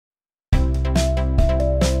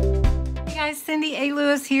Cindy A.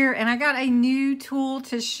 Lewis here, and I got a new tool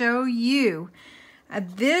to show you.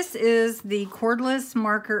 This is the cordless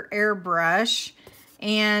marker airbrush,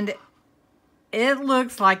 and it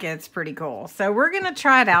looks like it's pretty cool. So we're going to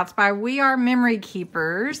try it out. It's by We Are Memory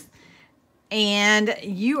Keepers, and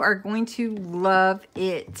you are going to love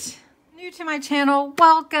it. New to my channel,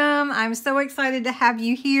 welcome. I'm so excited to have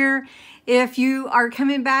you here. If you are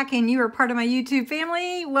coming back and you are part of my YouTube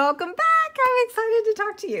family, welcome back. I'm excited to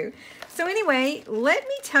talk to you. So anyway, let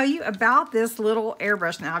me tell you about this little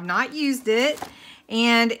airbrush. Now, I've not used it,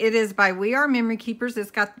 and it is by We Are Memory Keepers.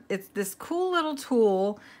 It's this cool little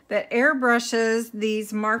tool that airbrushes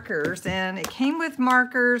these markers, and it came with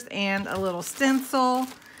markers and a little stencil,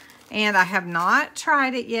 and I have not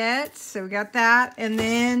tried it yet. So we got that, and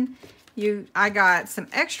then I got some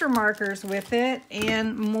extra markers with it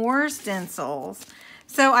and more stencils.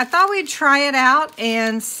 So I thought we'd try it out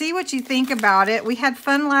and see what you think about it. We had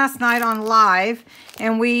fun last night on live,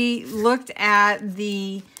 and we looked at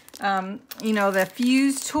the, the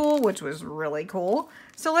fuse tool, which was really cool.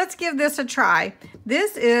 So let's give this a try.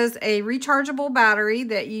 This is a rechargeable battery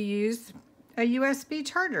that you use a USB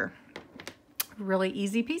charger. Really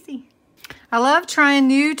easy peasy. I love trying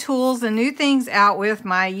new tools and new things out with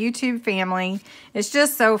my YouTube family. It's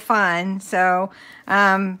just so fun. So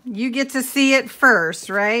you get to see it first,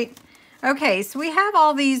 right? Okay, so we have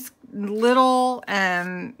all these little,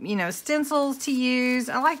 stencils to use.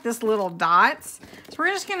 I like this little dots. So we're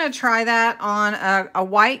just gonna try that on a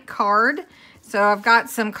white card. So I've got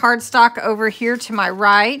some cardstock over here to my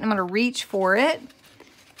right. I'm gonna reach for it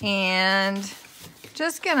and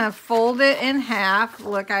just gonna fold it in half.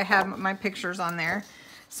 Look, I have my pictures on there.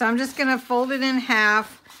 So I'm just gonna fold it in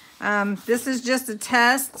half. This is just a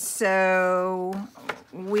test, so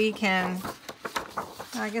we can,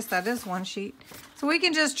 I guess that is one sheet. So we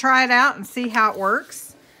can just try it out and see how it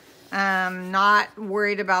works. Not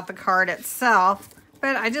worried about the card itself,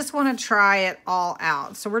 but I just wanna try it all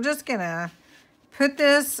out. So we're just gonna put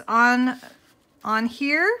this on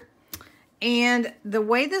here. And the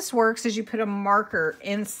way this works is you put a marker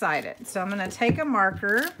inside it. So I'm going to take a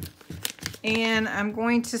marker, and I'm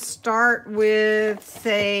going to start with,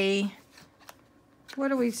 say, what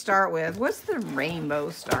do we start with? What's the rainbow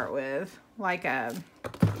start with? Like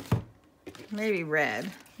maybe red.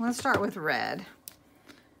 Let's start with red.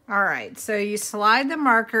 All right, so you slide the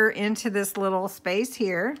marker into this little space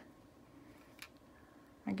here,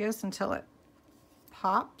 I guess, until it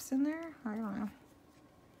pops in there. I don't know.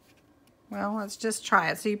 Well, let's just try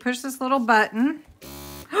it. So you push this little button.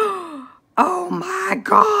 Oh my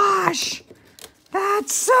gosh.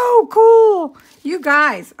 That's so cool. You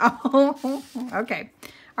guys. Oh, okay.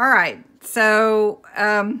 All right. So,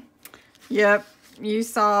 yep, you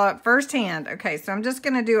saw it firsthand. Okay, so I'm just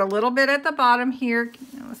going to do a little bit at the bottom here.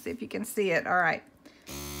 Let's see if you can see it. All right.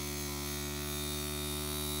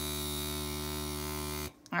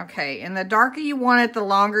 Okay, and the darker you want it, the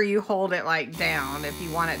longer you hold it like down if you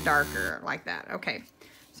want it darker like that. Okay,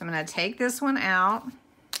 so I'm gonna take this one out.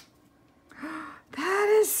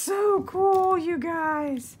 That is so cool, you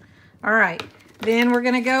guys. All right, then we're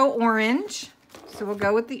gonna go orange. So we'll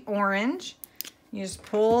go with the orange. You just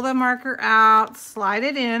pull the marker out, slide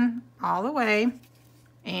it in all the way,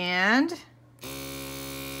 and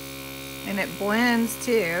it blends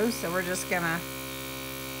too. So we're just gonna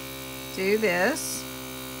do this.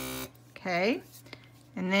 Okay,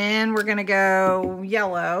 and then we're gonna go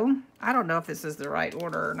yellow. I don't know if this is the right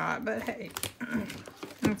order or not, but hey,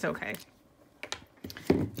 it's okay.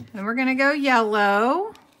 And we're gonna go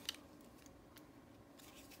yellow.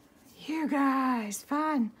 You guys,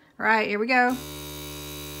 fun. All right, here we go.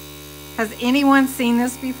 Has anyone seen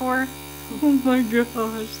this before? Oh my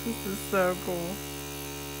gosh, this is so cool.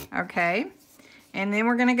 Okay, and then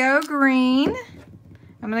we're gonna go green.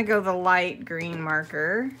 I'm gonna go the light green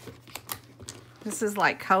marker. This is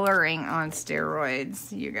like coloring on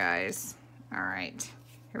steroids, you guys. All right,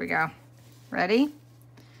 here we go. Ready?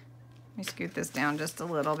 Let me scoot this down just a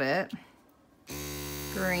little bit.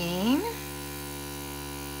 Green.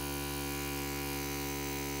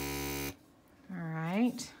 All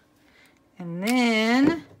right. And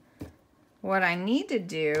then what I need to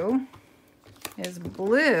do is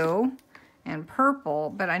blue and purple,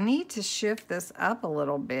 but I need to shift this up a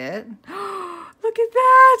little bit. Look at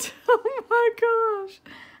that. Oh my gosh.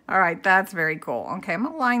 All right, that's very cool. Okay, I'm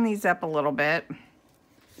gonna line these up a little bit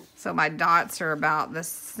so my dots are about the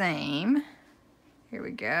same. Here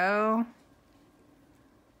we go.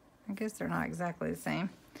 I guess they're not exactly the same.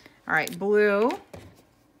 All right, blue.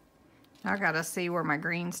 I gotta see where my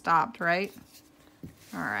green stopped, right?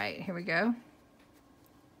 All right, here we go.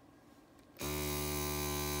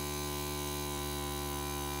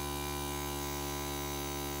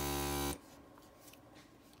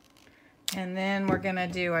 And then we're gonna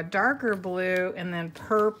do a darker blue and then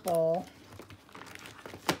purple.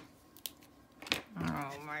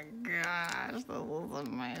 Oh my gosh, this is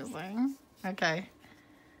amazing. Okay.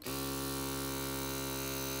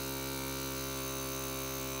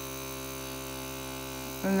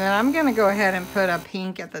 And then I'm gonna go ahead and put a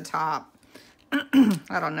pink at the top.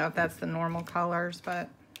 I don't know if that's the normal colors, but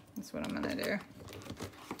that's what I'm gonna do.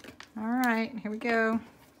 All right, here we go.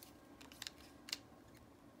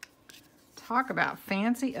 Talk about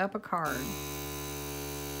fancy up a card.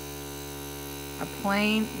 A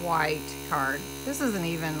plain white card. This isn't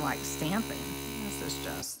even like stamping. This is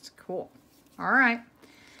just cool. All right,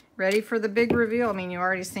 ready for the big reveal. I mean, you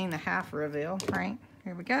already seen the half reveal, right?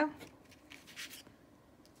 Here we go.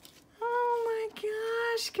 Oh my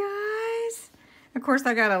gosh, guys. Of course,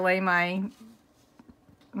 I gotta lay my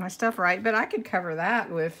stuff right, but I could cover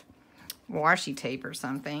that with washi tape or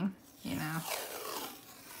something, you know.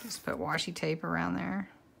 Just put washi tape around there.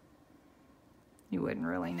 You wouldn't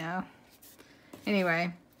really know.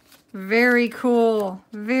 Anyway, very cool,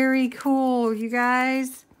 you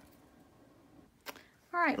guys.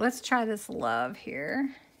 All right, let's try this love here.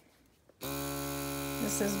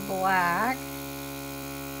 This is black.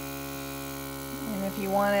 And if you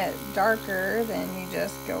want it darker, then you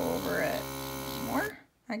just go over it more,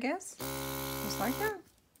 I guess. Just like that.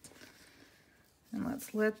 And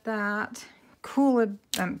let's let that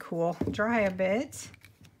dry a bit.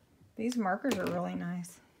 These markers are really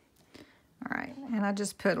nice. All right, and I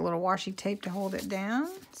just put a little washi tape to hold it down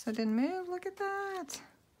so it didn't move. Look at that.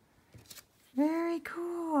 Very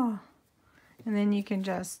cool. And then you can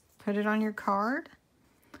just put it on your card,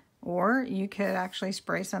 or you could actually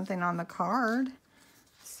spray something on the card.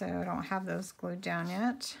 So I don't have those glued down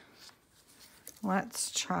yet.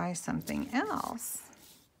 Let's try something else.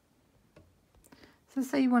 So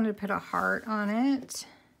say you wanted to put a heart on it.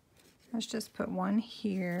 Let's just put one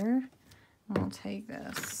here. We'll take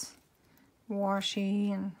this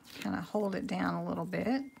washi and kind of hold it down a little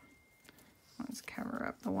bit. Let's cover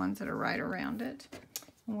up the ones that are right around it.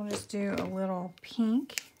 And we'll just do a little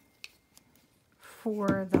pink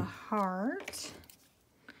for the heart.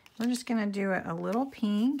 We're just gonna do it a little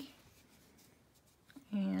pink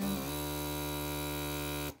and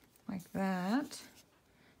like that.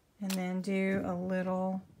 And then do a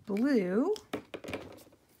little blue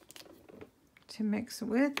to mix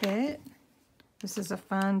with it. This is a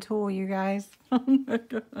fun tool, you guys. Oh my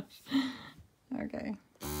gosh. Okay.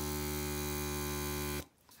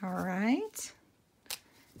 All right.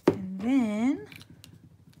 And then,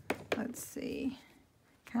 let's see.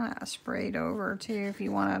 Kind of sprayed over too. If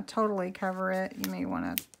you want to totally cover it, you may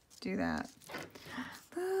want to do that.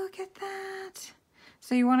 Look at that.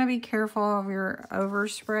 So you want to be careful of your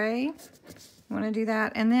overspray. You want to do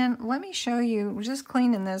that. And then let me show you, just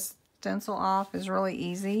cleaning this stencil off is really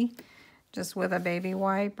easy. Just with a baby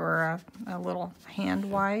wipe or a little hand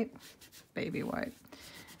wipe. Baby wipe.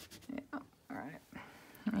 Yeah, all right.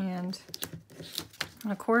 And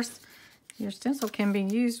of course, your stencil can be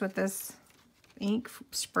used with this ink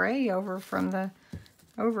spray over from the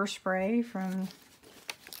overspray from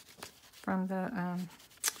the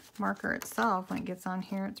marker itself. When it gets on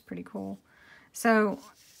here, it's pretty cool. So,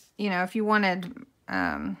 you know, if you wanted,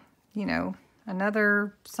 you know,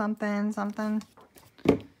 another something,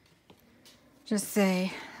 just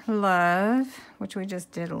say love, which we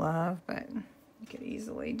just did love, but you could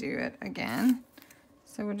easily do it again.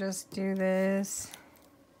 So we'll just do this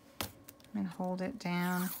and hold it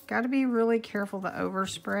down. Got to be really careful to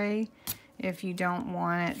overspray if you don't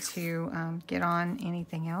want it to get on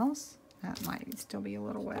anything else. That might still be a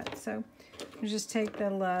little wet. So we'll just take the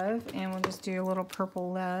love and we'll just do a little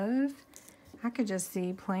purple love. I could just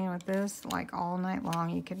see playing with this like all night long.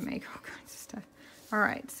 You could make all kinds of stuff. All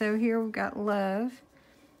right, so here we've got love,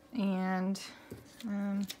 and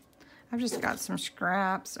I've just got some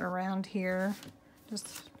scraps around here.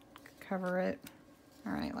 Just cover it.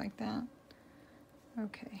 All right, like that.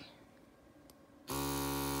 Okay.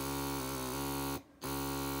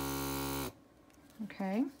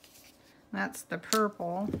 Okay, that's the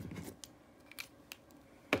purple.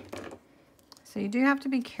 So you do have to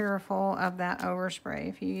be careful of that overspray.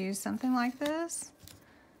 If you use something like this,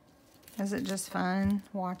 is it just fun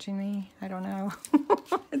watching me? I don't know.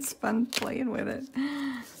 It's fun playing with it.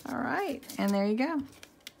 All right, and there you go.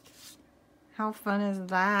 How fun is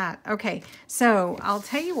that? Okay, so I'll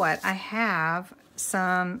tell you what, I have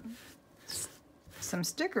some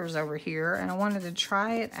stickers over here, and I wanted to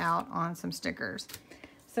try it out on some stickers.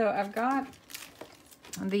 So I've got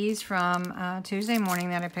these from Tuesday morning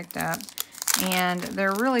that I picked up, and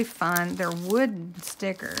they're really fun. They're wooden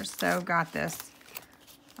stickers. So got this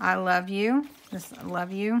I love you. I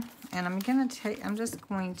love you. And I'm just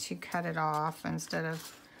going to cut it off instead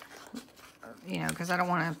of, you know, because I don't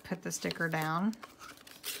want to put the sticker down,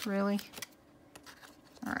 really.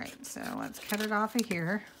 All right, so let's cut it off of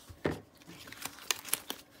here.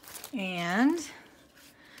 And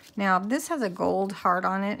now this has a gold heart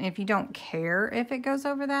on it, and if you don't care if it goes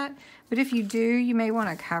over that, but if you do, you may want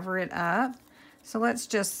to cover it up. So let's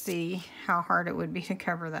just see how hard it would be to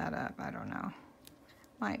cover that up. I don't know.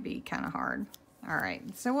 Might be kind of hard. All right,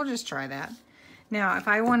 so we'll just try that. Now, if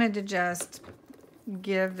I wanted to just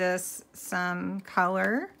give this some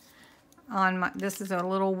color on my, this is a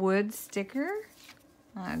little wood sticker.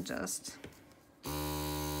 I just,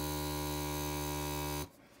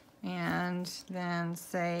 and then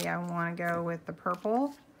say I want to go with the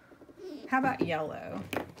purple. How about yellow?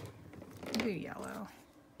 Do yellow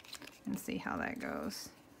and see how that goes.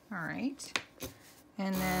 All right.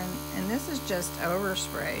 And this is just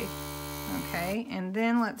overspray. Okay, and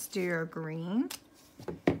then let's do a green.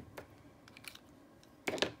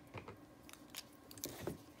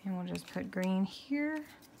 And we'll just put green here.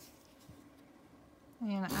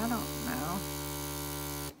 And I don't know.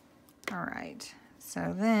 All right,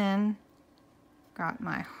 so then got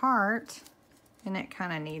my heart, and it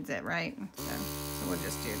kind of needs it, right? So we'll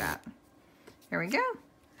just do that. There we go.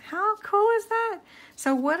 How cool is that?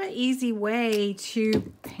 So what an easy way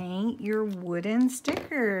to paint your wooden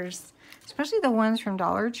stickers, especially the ones from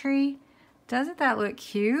Dollar Tree. Doesn't that look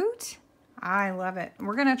cute? I love it.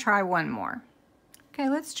 We're gonna try one more. Okay,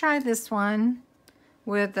 let's try this one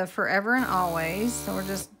with the Forever and Always. So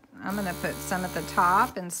I'm gonna put some at the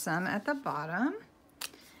top and some at the bottom.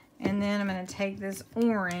 And then I'm gonna take this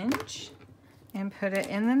orange and put it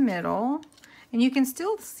in the middle. And you can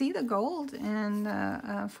still see the gold in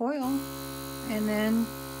foil. And then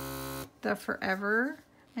the Forever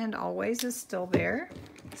and Always is still there.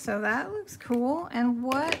 So that looks cool. And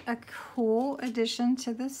what a cool addition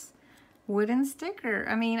to this wooden sticker.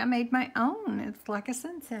 I mean, I made my own. It's like a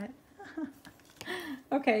sunset.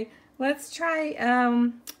 Okay, let's try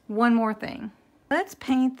one more thing. Let's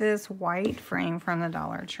paint this white frame from the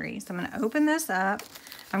Dollar Tree. So I'm going to open this up.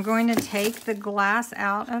 I'm going to take the glass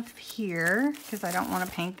out of here because I don't want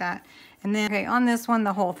to paint that. And then, okay, on this one,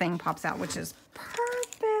 the whole thing pops out, which is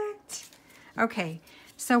perfect. Okay,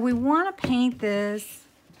 so we want to paint this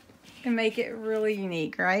and make it really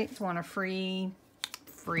unique, right? So want to free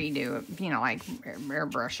do it, you know, like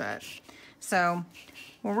airbrush it. So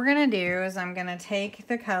what we're going to do is I'm going to take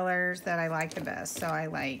the colors that I like the best. So I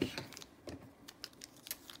like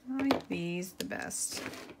these the best.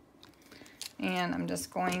 And I'm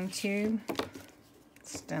just going to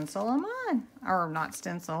stencil them on. Or not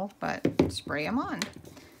stencil, but spray them on.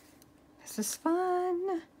 This is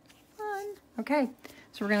fun. Fun. Okay,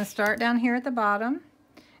 so we're going to start down here at the bottom.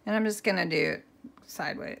 And I'm just going to do it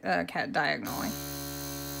sideways, diagonally.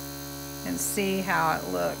 And see how it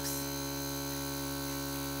looks.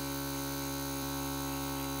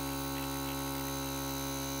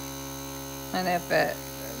 And if it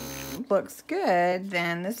looks good,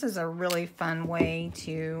 then this is a really fun way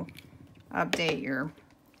to update your,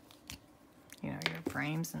 you know, your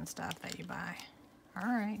frames and stuff that you buy. All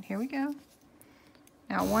right, here we go.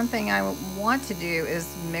 Now, one thing I want to do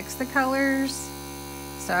is mix the colors.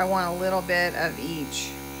 So I want a little bit of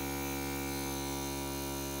each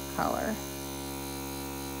color.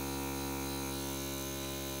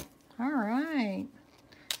 All right,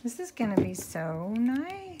 this is gonna be so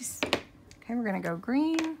nice. Okay, we're gonna go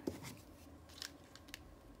green.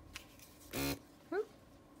 Oop.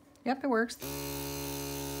 Yep, it works.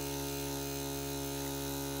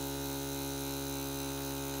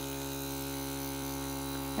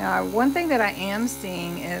 Now, one thing that I am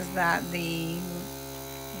seeing is that the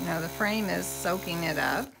frame is soaking it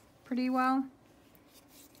up pretty well.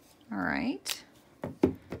 All right.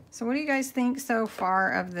 So what do you guys think so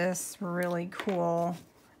far of this really cool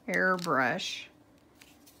airbrush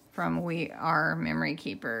from We Are Memory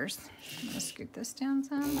Keepers? I'm gonna scoot this down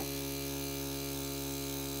some.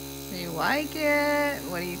 Do you like it?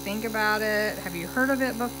 What do you think about it? Have you heard of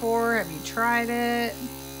it before? Have you tried it?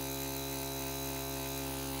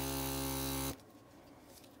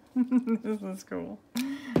 This is cool.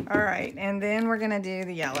 All right, and then we're gonna do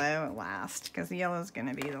the yellow last because the yellow is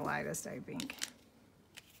gonna be the lightest, I think.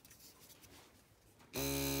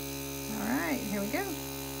 All right, here we go.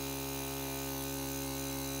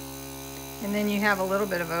 And then you have a little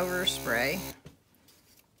bit of overspray.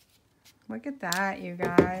 Look at that, you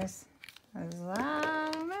guys. Is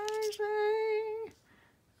that amazing?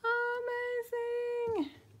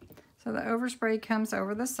 Amazing. So the overspray comes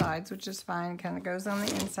over the sides, which is fine, kind of goes on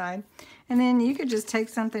the inside. And then you could just take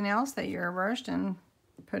something else that you airbrushed and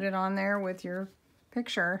put it on there with your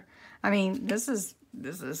picture. I mean, this is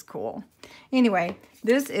cool. Anyway,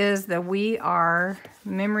 this is the We Are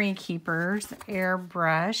Memory Keepers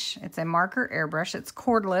airbrush. It's a marker airbrush. It's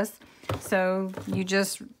cordless. So you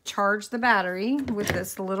just charge the battery with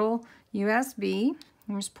this little USB.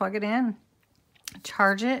 You just plug it in,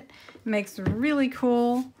 charge it. It makes a really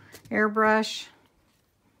cool airbrush,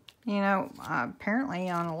 you know, apparently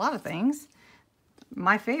on a lot of things.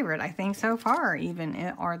 My favorite, I think, so far even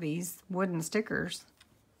are these wooden stickers.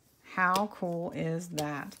 How cool is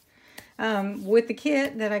that? With the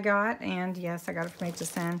kit that I got, and yes, I got it from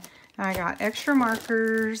HSN, I got extra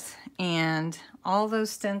markers and all those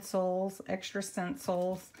stencils, extra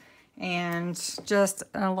stencils, and just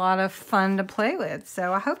a lot of fun to play with.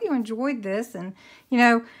 So I hope you enjoyed this. And, you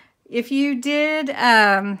know, if you did,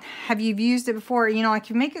 have you used it before? You know, like,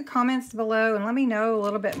 you make your comments below and let me know a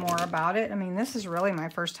little bit more about it. I mean, this is really my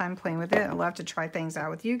first time playing with it. I love to try things out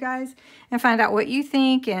with you guys and find out what you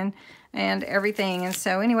think and everything. And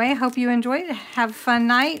so anyway, I hope you enjoyed it. Have a fun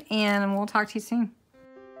night, and we'll talk to you soon.